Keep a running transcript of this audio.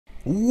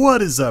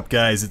What is up,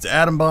 guys? It's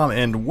AdamBomb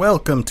and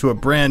welcome to a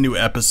brand new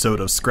episode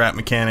of Scrap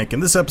Mechanic. In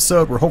this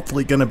episode we're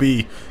hopefully going to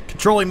be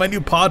controlling my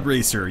new pod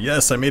racer.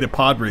 Yes, I made a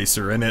pod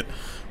racer and it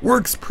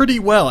works pretty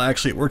well.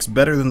 Actually, it works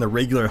better than the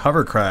regular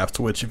hovercraft,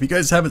 which if you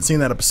guys haven't seen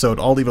that episode,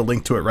 I'll leave a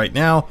link to it right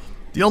now.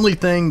 The only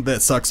thing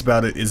that sucks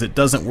about it is it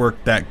doesn't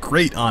work that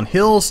great on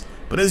hills,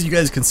 but as you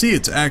guys can see,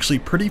 it's actually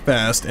pretty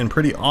fast and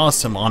pretty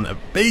awesome on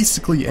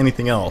basically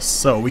anything else.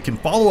 So we can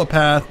follow a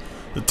path.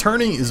 The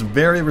turning is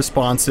very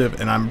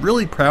responsive and I'm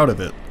really proud of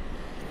it.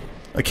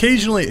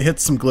 Occasionally it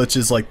hits some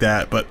glitches like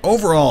that, but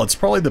overall it's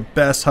probably the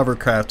best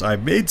hovercraft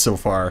I've made so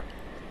far.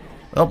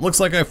 Oh, looks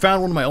like I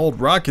found one of my old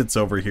rockets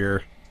over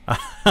here.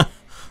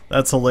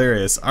 That's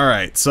hilarious.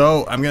 Alright,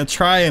 so I'm gonna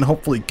try and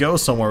hopefully go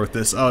somewhere with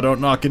this. Oh,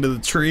 don't knock into the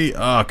tree.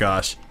 Oh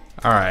gosh.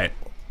 Alright.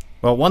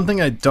 Well, one thing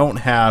I don't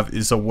have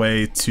is a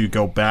way to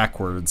go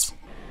backwards.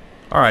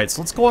 Alright,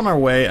 so let's go on our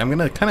way. I'm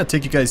gonna kind of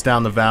take you guys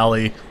down the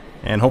valley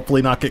and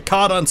hopefully not get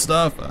caught on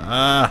stuff.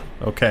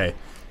 Okay.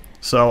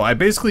 So I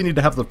basically need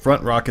to have the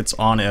front rockets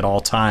on at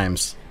all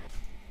times.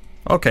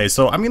 Okay,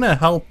 so I'm gonna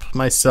help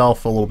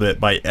myself a little bit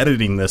by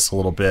editing this a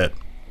little bit.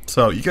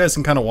 So you guys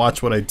can kind of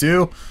watch what I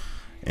do.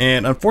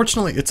 And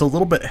unfortunately it's a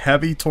little bit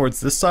heavy towards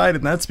this side,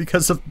 and that's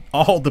because of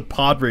all the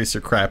pod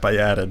racer crap I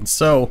added.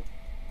 So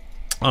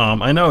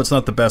I know it's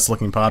not the best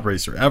looking pod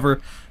racer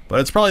ever, but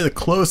it's probably the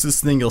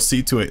closest thing you'll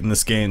see to it in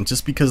this game,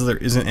 just because there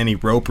isn't any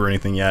rope or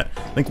anything yet.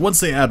 I think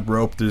once they add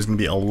rope, there's going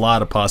to be a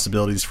lot of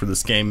possibilities for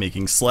this game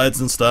making sleds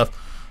and stuff.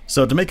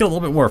 So to make it a little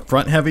bit more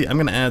front heavy, I'm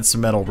going to add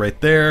some metal right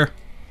there.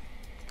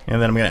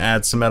 And then I'm going to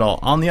add some metal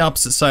on the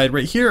opposite side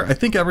right here. I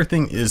think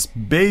everything is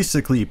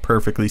basically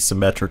perfectly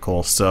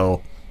symmetrical,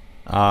 so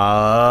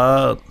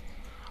I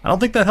don't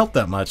think that helped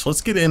that much.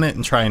 Let's get in it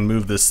and try and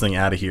move this thing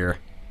out of here.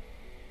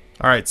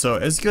 Alright, so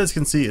as you guys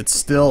can see, it's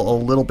still a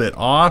little bit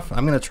off.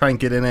 I'm going to try and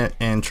get in it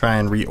and try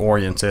and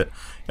reorient it.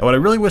 And what I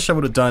really wish I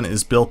would have done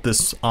is built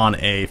this on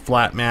a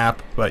flat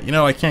map, but you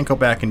know, I can't go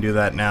back and do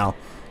that now.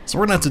 So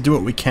we're going to have to do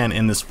what we can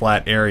in this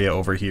flat area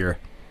over here.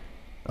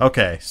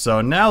 Okay,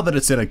 so now that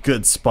it's in a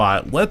good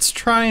spot, let's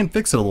try and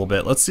fix it a little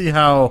bit. Let's see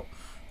how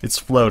it's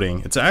floating.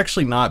 It's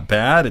actually not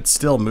bad. It's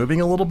still moving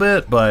a little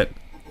bit, but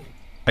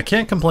I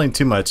can't complain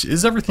too much.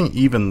 Is everything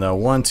even though?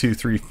 1, 2,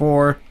 3,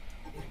 4.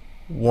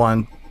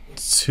 1,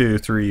 2,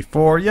 3,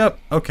 4. Yep,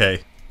 okay.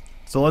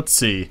 So let's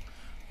see.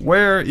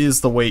 Where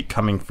is the weight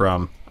coming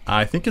from?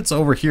 I think it's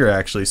over here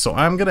actually. So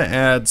I'm gonna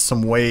add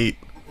some weight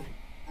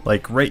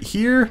like right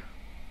here.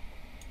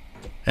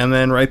 And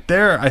then right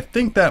there. I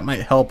think that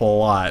might help a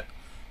lot.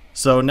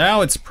 So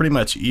now it's pretty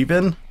much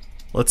even.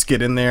 Let's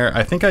get in there.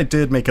 I think I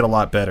did make it a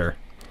lot better.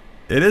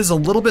 It is a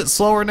little bit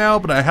slower now,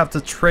 but I have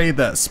to trade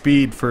that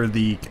speed for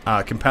the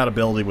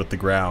compatibility with the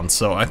ground.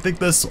 So I think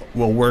this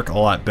will work a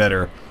lot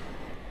better.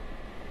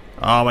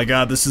 Oh my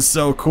god, this is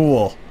so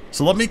cool.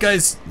 So let me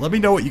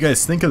know what you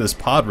guys think of this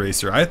pod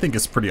racer. I think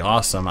it's pretty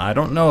awesome. I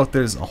don't know if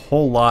there's a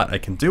whole lot I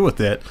can do with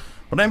it,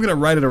 but I'm going to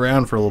ride it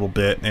around for a little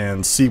bit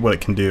and see what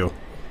it can do.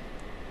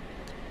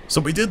 So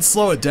we did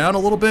slow it down a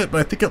little bit, but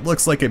I think it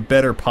looks like a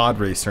better pod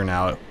racer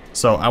now.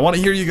 So I want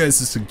to hear you guys'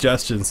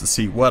 suggestions to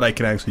see what I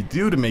can actually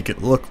do to make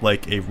it look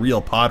like a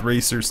real pod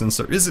racer, since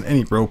there isn't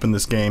any rope in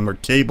this game or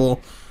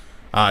cable.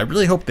 I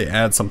really hope they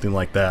add something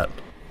like that.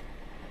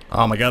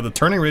 Oh my god, the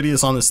turning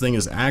radius on this thing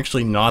is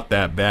actually not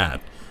that bad.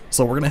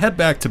 So we're going to head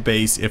back to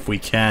base if we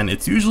can.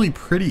 It's usually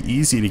pretty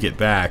easy to get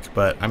back,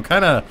 but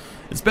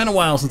it's been a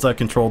while since I've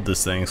controlled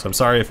this thing, so I'm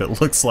sorry if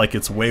it looks like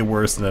it's way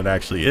worse than it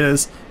actually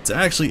is. It's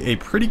actually a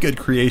pretty good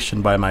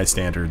creation by my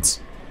standards.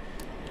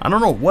 I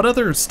don't know, what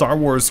other Star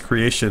Wars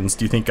creations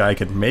do you think I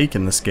could make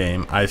in this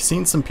game? I've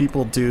seen some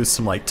people do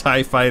some like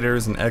TIE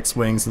fighters and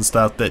X-Wings and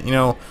stuff that, you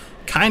know,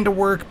 kind of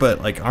work,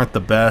 but like aren't the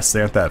best,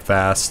 they aren't that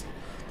fast.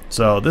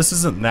 So this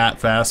isn't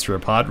that fast for a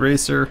pod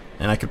racer,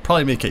 and I could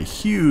probably make a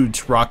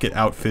huge rocket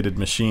outfitted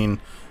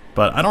machine,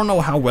 but I don't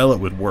know how well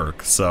it would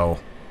work, so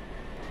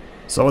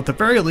at the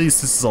very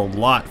least this is a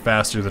lot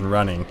faster than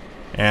running.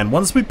 And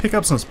once we pick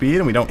up some speed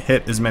and we don't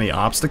hit as many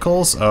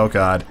obstacles, oh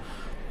god,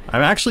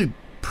 I'm actually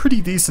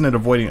pretty decent at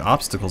avoiding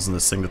obstacles in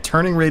this thing. The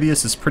turning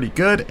radius is pretty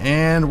good,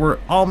 and we're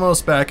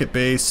almost back at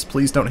base.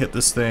 Please don't hit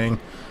this thing.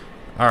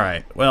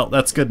 Alright, well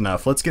that's good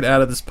enough. Let's get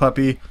out of this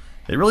puppy.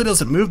 It really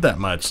doesn't move that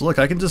much. Look,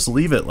 I can just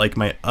leave it like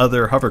my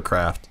other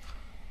hovercraft.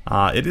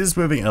 It is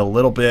moving a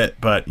little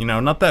bit, but you know,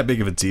 not that big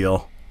of a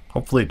deal.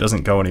 Hopefully it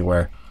doesn't go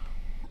anywhere.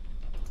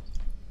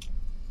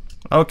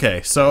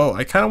 Okay, so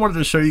I kind of wanted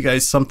to show you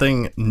guys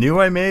something new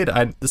I made.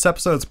 This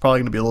episode's probably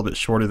going to be a little bit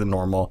shorter than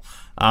normal,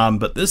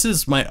 but this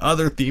is my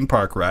other theme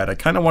park ride. I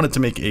kind of wanted to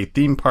make a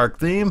theme park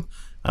theme.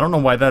 I don't know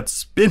why that's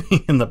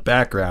spinning in the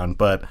background,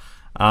 but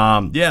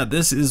yeah,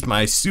 this is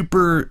my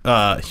super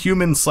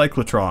human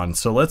cyclotron.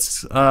 So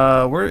let's,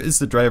 where is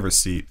the driver's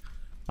seat?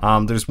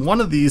 There's one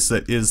of these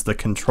that is the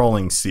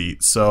controlling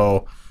seat,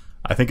 so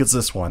I think it's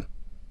this one.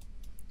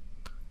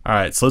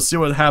 Alright, so let's see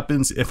what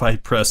happens if I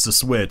press the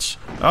switch.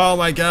 Oh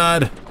my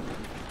god!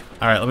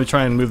 Alright, let me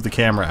try and move the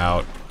camera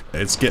out.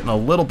 It's getting a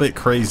little bit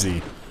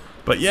crazy.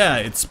 But yeah,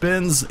 it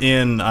spins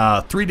in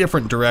 3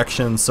 different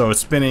directions. So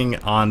it's spinning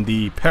on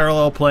the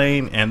parallel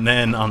plane, and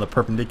then on the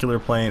perpendicular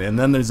plane, and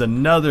then there's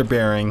another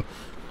bearing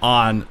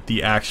on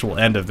the actual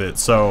end of it.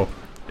 So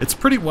it's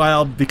pretty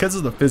wild because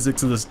of the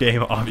physics of this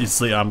game.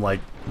 Obviously, I'm like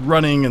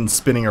running and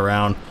spinning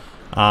around.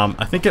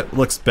 I think it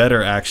looks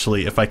better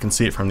actually if I can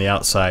see it from the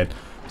outside.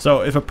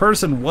 So if a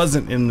person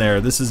wasn't in there,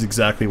 this is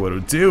exactly what it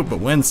would do, but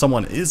when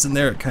someone is in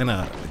there, it kind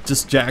of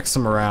just jacks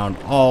them around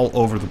all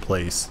over the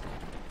place.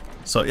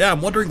 So yeah,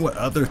 I'm wondering what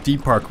other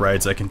theme park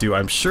rides I can do.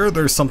 I'm sure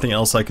there's something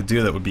else I could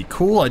do that would be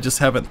cool. I just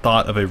haven't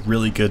thought of a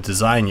really good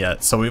design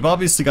yet. So we've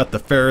obviously got the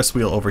Ferris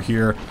wheel over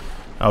here.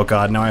 Oh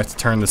god, now I have to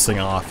turn this thing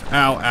off.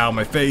 Ow, ow,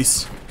 my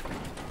face.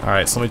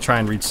 Alright, so let me try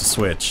and reach the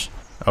switch.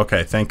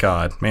 Okay, thank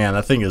god. Man,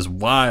 that thing is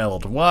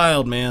wild,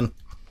 wild, man.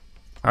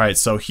 Alright,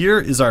 so here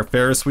is our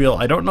Ferris wheel.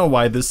 I don't know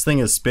why this thing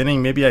is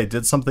spinning. Maybe I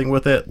did something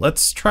with it.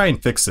 Let's try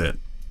and fix it.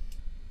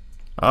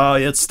 Oh,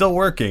 yeah, it's still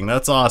working.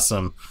 That's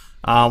awesome.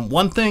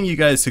 One thing you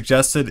guys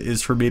suggested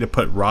is for me to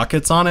put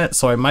rockets on it,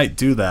 so I might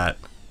do that.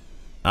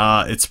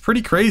 It's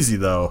pretty crazy,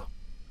 though.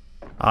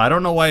 I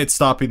don't know why it's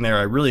stopping there.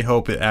 I really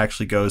hope it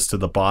actually goes to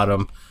the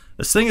bottom.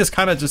 This thing is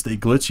kind of just a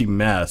glitchy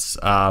mess.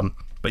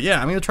 But yeah,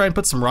 I'm going to try and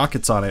put some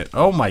rockets on it.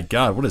 Oh my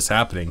god, what is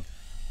happening?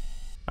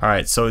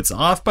 Alright, so it's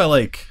off by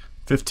like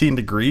 15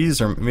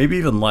 degrees or maybe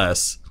even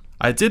less.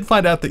 I did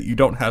find out that you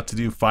don't have to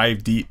do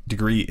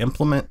 5-degree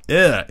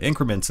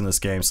increments in this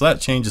game, so that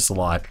changes a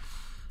lot.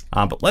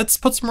 But let's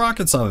put some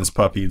rockets on this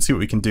puppy and see what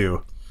we can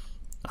do.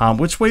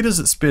 Which way does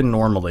it spin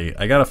normally?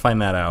 I gotta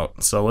find that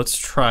out. So let's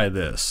try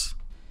this.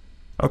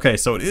 Okay,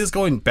 so it is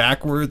going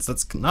backwards.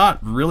 That's not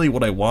really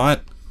what I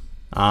want.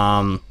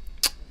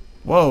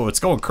 Whoa, it's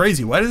going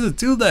crazy. Why does it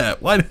do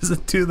that? Why does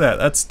it do that?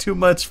 That's too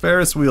much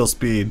Ferris wheel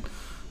speed.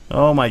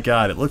 Oh my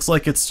god, it looks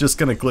like it's just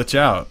gonna glitch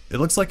out. It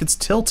looks like it's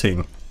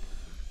tilting.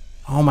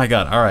 Oh my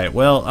god, alright,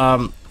 well,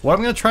 what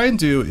I'm gonna try and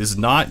do is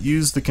not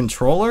use the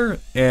controller,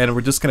 and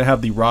we're just gonna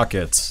have the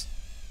rockets.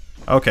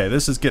 Okay,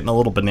 this is getting a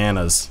little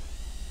bananas.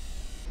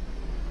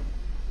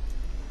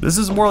 This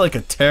is more like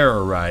a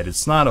terror ride.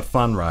 It's not a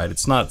fun ride.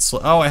 It's not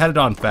oh, I had it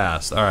on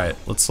fast. Alright,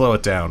 let's slow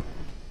it down.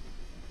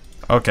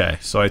 Okay,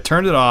 so I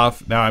turned it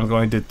off. Now I'm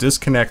going to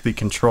disconnect the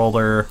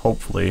controller,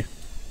 hopefully.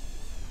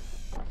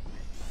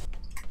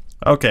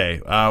 Okay,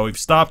 we've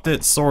stopped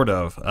it, sort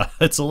of.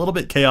 It's a little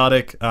bit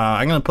chaotic.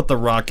 I'm going to put the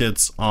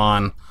rockets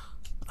on.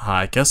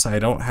 I guess I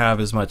don't have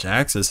as much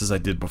access as I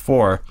did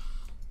before.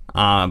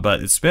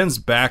 But it spins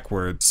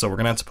backwards, so we're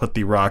going to have to put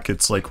the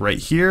rockets like right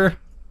here.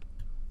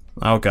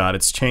 Oh god,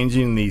 it's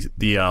changing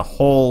the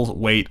whole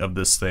weight of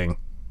this thing.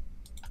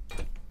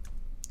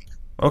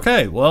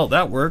 Okay, well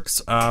that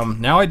works.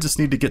 Now I just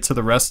need to get to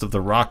the rest of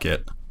the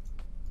rocket.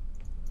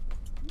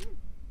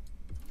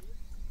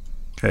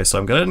 Okay, so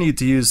I'm gonna need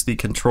to use the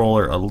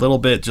controller a little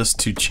bit just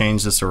to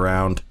change this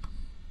around.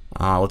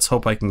 Let's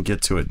hope I can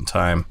get to it in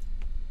time.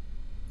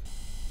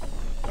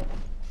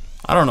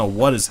 I don't know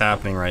what is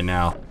happening right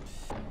now.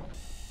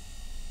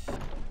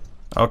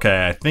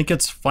 Okay, I think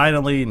it's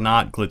finally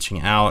not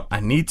glitching out. I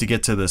need to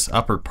get to this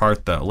upper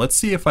part though. Let's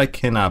see if I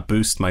can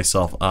boost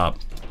myself up.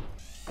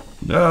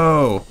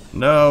 No,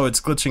 no, it's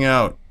glitching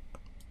out.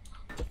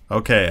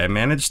 Okay, I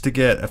managed to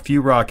get a few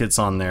rockets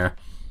on there.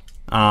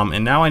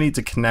 And now I need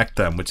to connect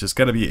them, which is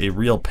going to be a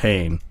real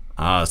pain.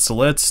 So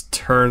let's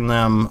turn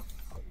them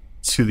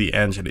to the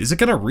engine. Is it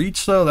going to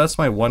reach though? That's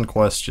my one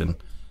question.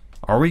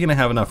 Are we going to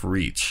have enough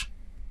reach?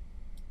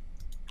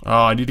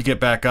 Oh, I need to get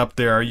back up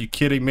there. Are you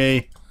kidding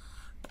me?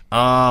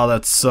 Oh,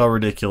 that's so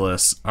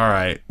ridiculous.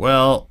 Alright,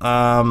 well,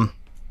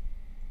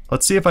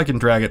 let's see if I can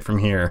drag it from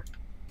here.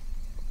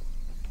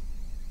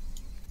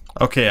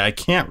 Okay, I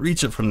can't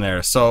reach it from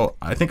there, so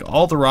I think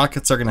all the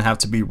rockets are going to have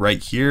to be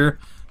right here,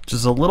 which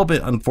is a little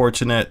bit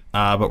unfortunate,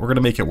 but we're going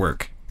to make it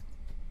work.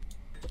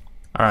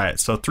 Alright,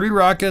 so 3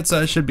 rockets,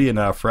 that should be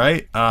enough,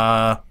 right?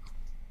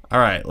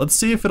 Alright, let's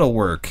see if it'll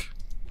work.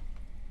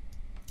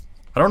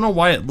 I don't know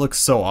why it looks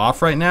so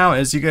off right now.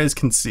 As you guys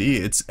can see,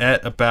 it's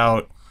at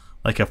about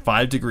like a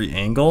 5-degree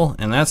angle,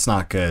 and that's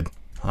not good.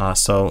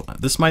 So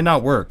this might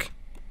not work.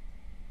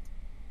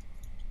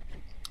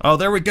 Oh,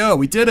 there we go,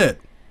 we did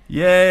it!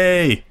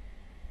 Yay!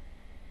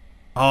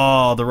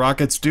 Oh, the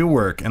rockets do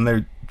work, and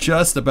they're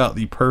just about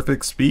the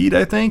perfect speed,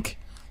 I think,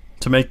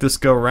 to make this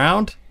go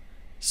round.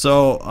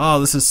 So, oh,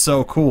 this is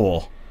so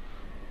cool.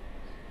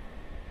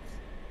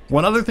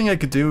 One other thing I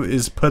could do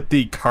is put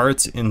the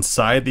carts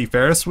inside the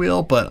Ferris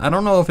wheel, but I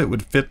don't know if it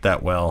would fit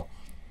that well.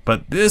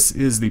 But this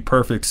is the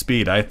perfect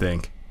speed, I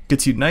think.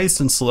 Gets you nice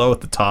and slow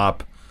at the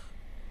top.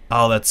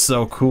 Oh, that's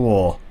so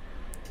cool.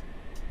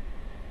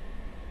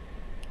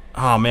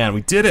 Oh man,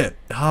 we did it!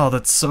 Oh,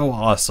 that's so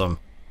awesome.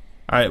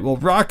 Alright, well,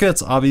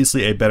 rockets,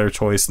 obviously a better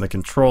choice than the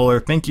controller.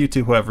 Thank you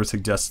to whoever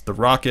suggested the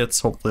rockets.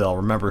 Hopefully I'll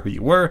remember who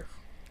you were.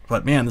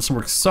 But man, this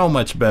works so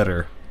much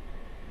better.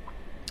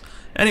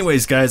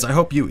 Anyways, guys, I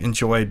hope you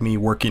enjoyed me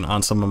working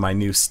on some of my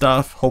new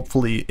stuff.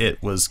 Hopefully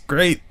it was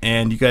great,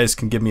 and you guys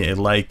can give me a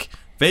like,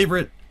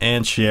 favorite,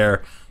 and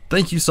share.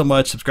 Thank you so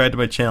much. Subscribe to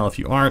my channel if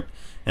you aren't,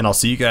 and I'll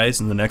see you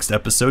guys in the next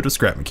episode of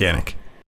Scrap Mechanic.